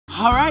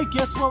Alright,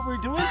 guess what we're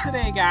doing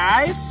today,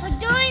 guys? We're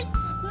doing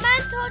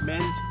Mentos.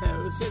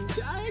 Mentos and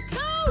Diet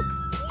Coke.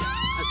 Yeah.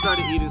 I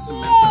started eating some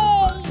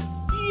Mentos,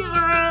 but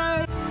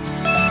yay!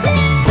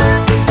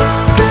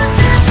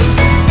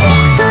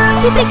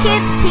 Skippy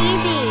Kids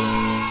TV.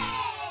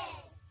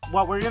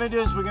 What we're gonna do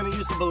is we're gonna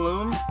use the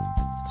balloon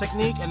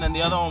technique, and then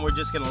the other one we're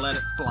just gonna let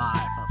it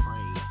fly for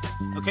free.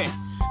 Okay,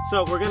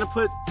 so we're gonna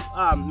put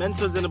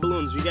Mentos in the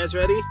balloons. You guys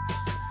ready?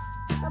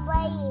 I'm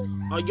ready.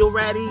 Are you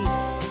ready?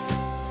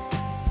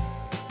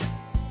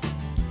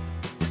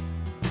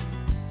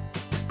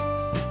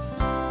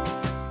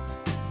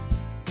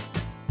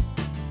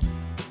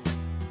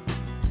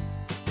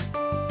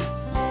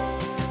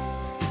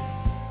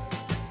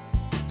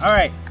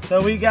 Alright,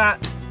 so we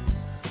got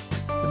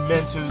the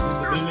Mentos in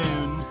the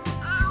balloon.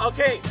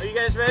 Okay, are you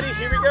guys ready?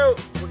 Here we go.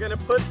 We're gonna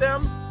put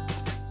them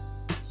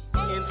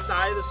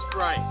inside the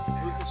Sprite.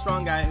 Who's the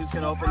strong guy who's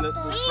gonna open the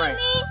Sprite?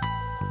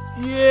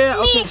 Yeah,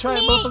 okay, try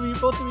it. Both of you,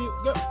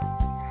 go.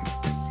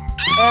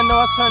 And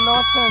Noah's turn. Go,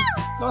 Noah.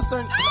 Go, let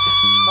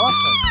Noah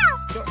turn.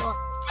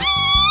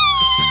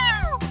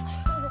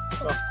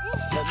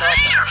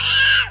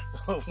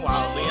 Oh,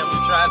 wow, Liam, you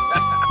tried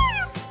that.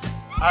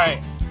 Alright,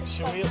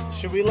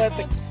 should we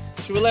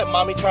let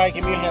Mommy try?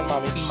 Give me your hand,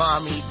 Mommy.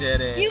 Mommy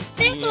did it. You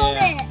tickled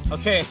it.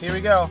 Okay, here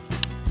we go.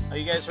 Are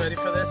you guys ready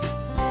for this?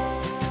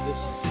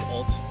 This is the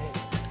ultimate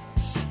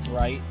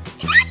Sprite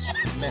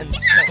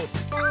Mentos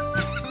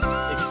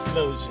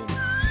explosion.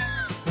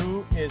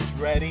 Who is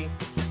ready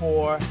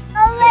for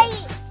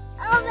this?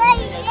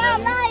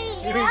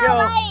 Here we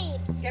go.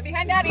 Get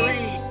behind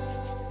Daddy.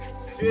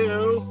 3,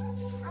 2,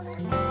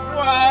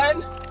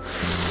 1.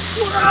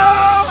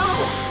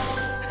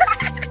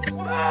 Whoa!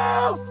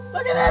 Wow!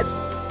 Look at this!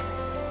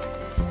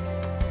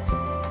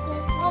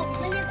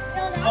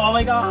 Oh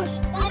my gosh!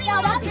 When it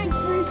filled up, This is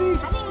crazy! I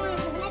think when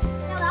it's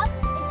filled up,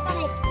 it's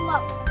gonna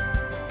explode.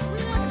 We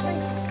want to drink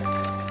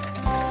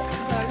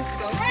That is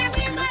so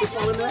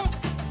this.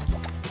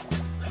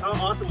 How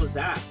awesome was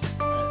that?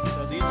 Alright,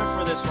 so these are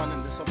for this one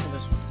and this one for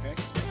this one, okay?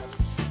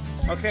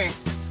 Okay.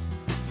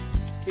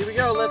 Here we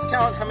go, let's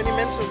count how many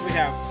Mentos we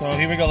have. So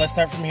here we go, let's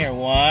start from here.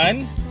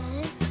 1,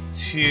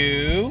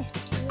 2,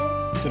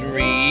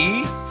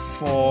 3,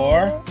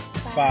 4,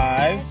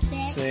 5,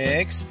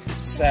 6,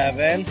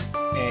 7,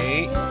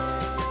 8,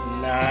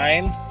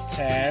 9,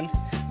 10,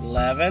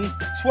 11,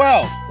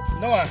 12.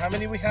 Noah, how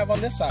many we have on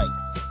this side?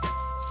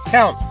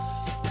 Count.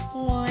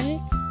 1,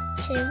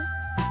 2,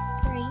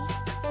 3,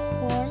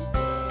 4,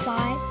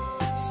 5,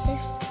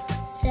 6,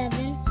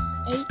 7,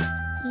 8,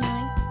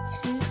 9,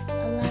 10,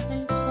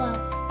 11, 12.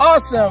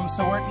 Awesome!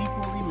 So we're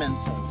equally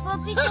Mentos. Well,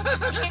 because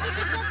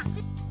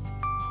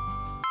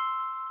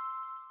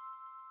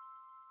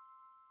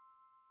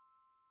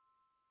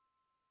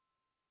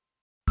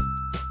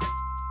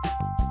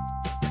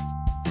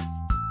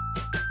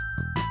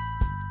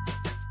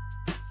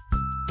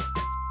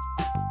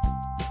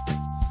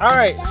All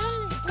right,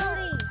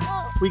 Daddy.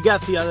 we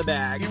got the other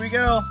bag. Here we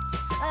go.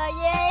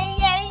 Yay.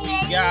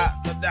 We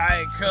got the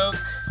Diet Coke.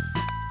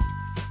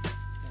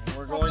 And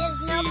we're going to There's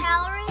see no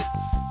calories.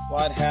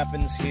 what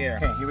happens here.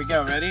 Okay, here we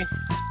go. Ready?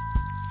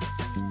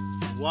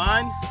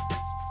 1,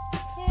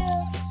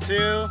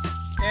 2,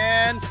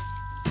 and 3.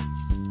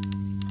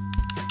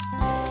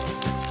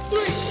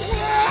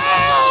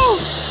 Wow!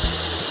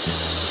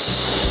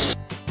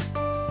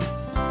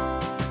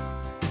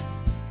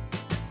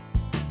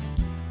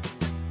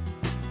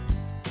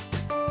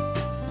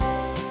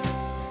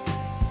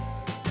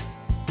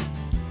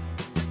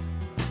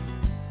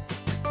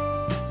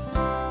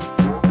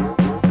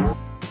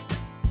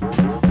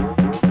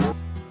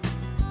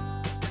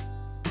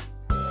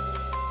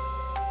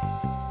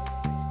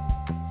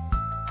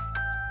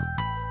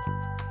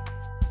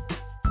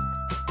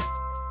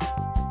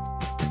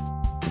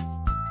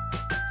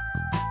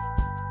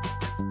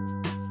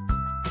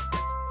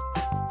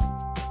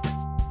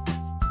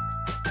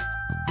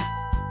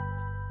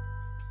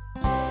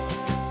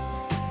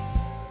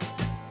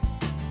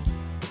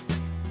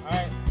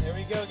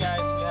 Go guys,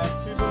 we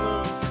have 2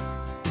 balloons.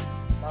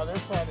 Now this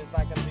one is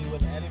not going to be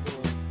with any balloon.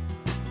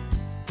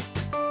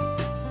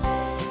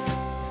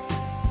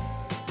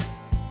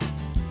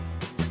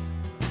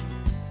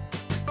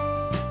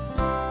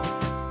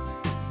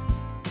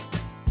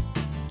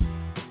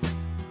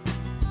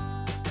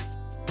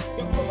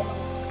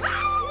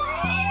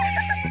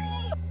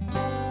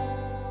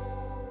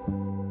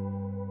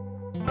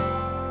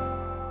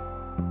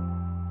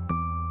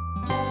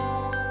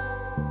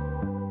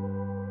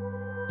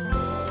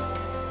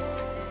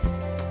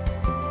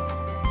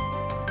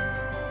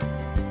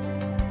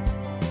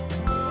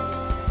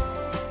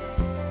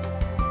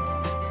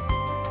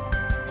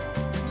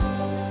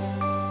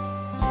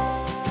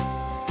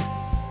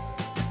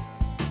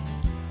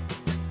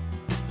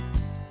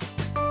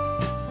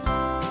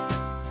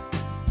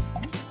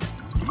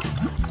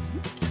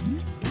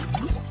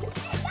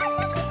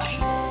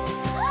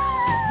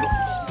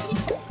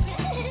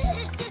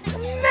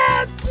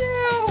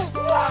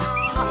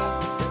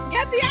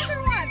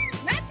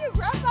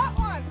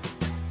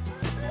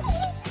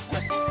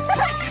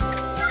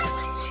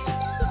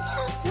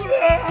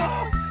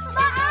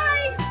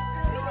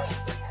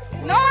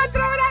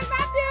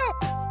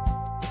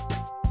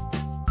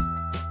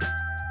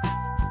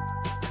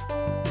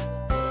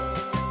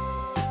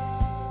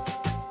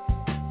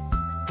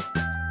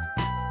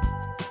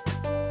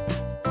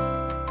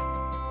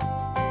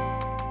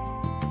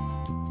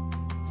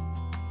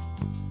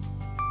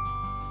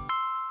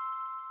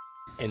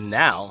 And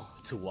now,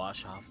 to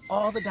wash off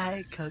all the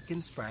Diet Coke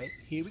and Sprite,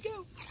 here we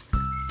go.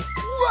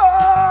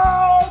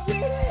 Whoa! Did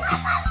it!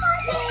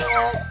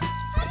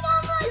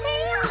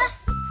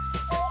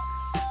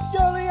 Go,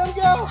 Liam,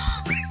 go!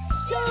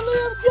 Go,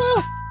 Liam,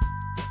 go!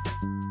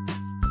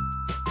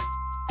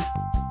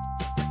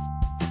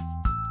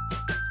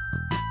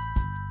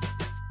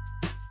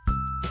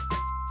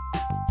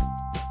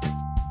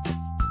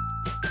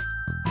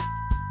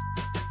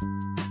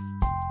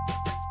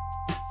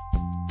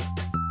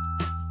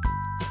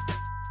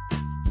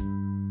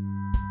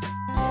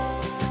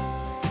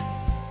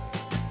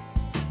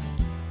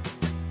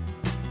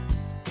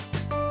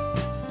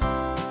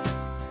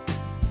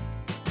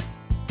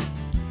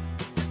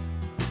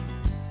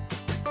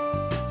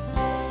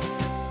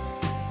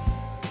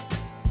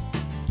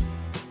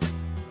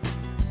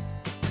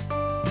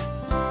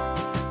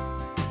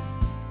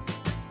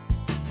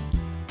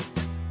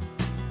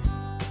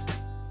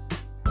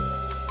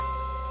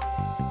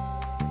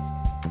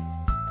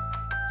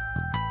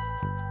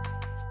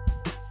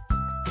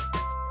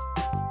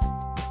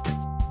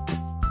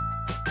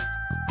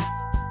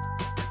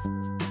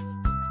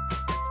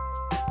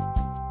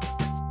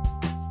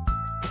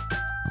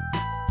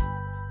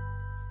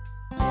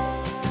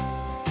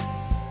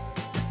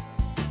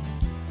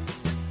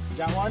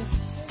 Got one?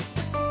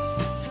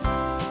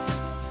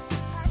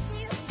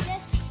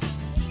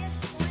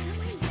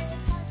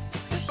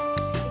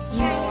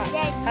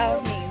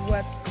 Tell me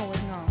what's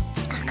going on.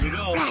 Here you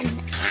go.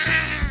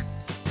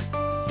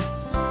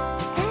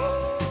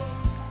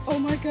 Oh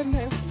my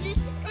goodness. This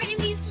is going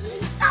to be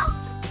so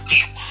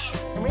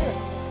Come here.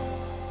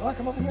 Come on,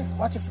 come over here.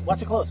 Watch it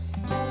close.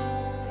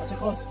 Watch it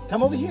close.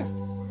 Come over here.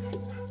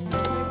 Move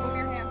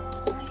your hand.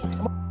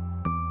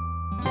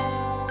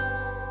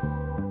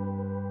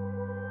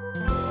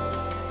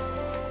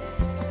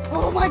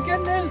 Oh my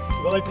goodness.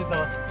 Go like this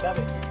now. Tap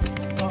it.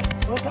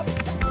 Go tap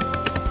it.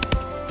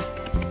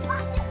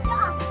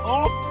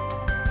 Oh.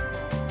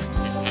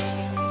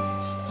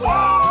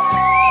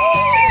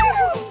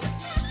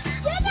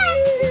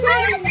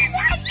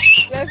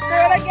 Let's do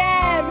it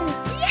again.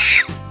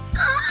 Yes! Oh,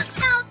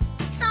 so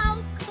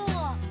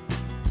cool.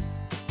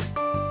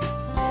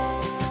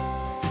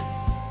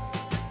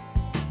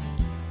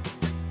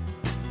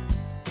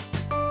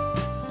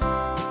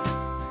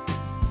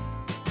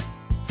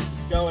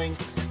 It's going.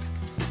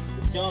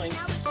 It's going.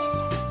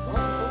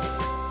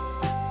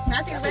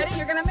 Matthew, ready?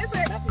 You're gonna miss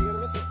it. Matthew, you're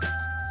gonna miss it.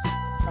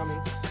 It's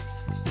coming.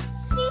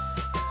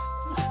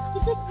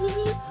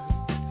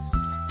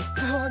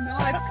 Oh no,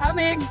 it's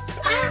coming.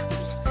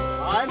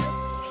 1,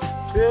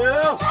 2.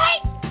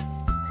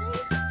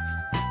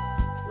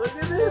 Look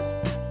at this.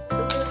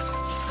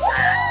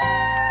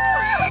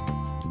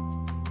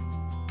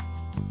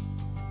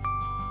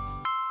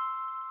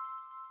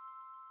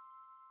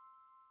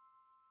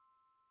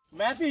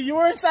 Matthew, you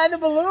were inside the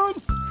balloon.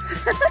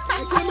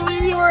 I can't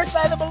believe you were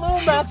inside the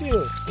balloon,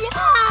 Matthew.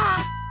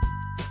 Yeah!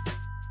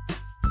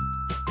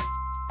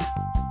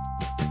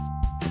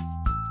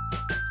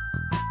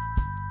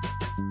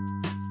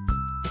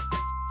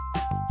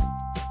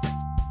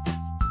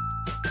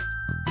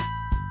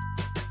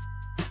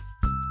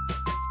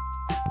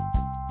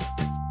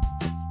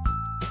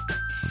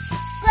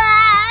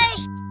 Bye!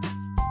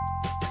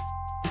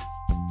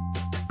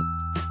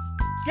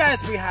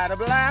 Guys, we had a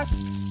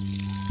blast.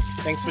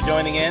 Thanks for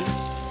joining in.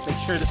 Make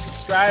sure to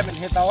subscribe and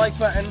hit that like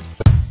button.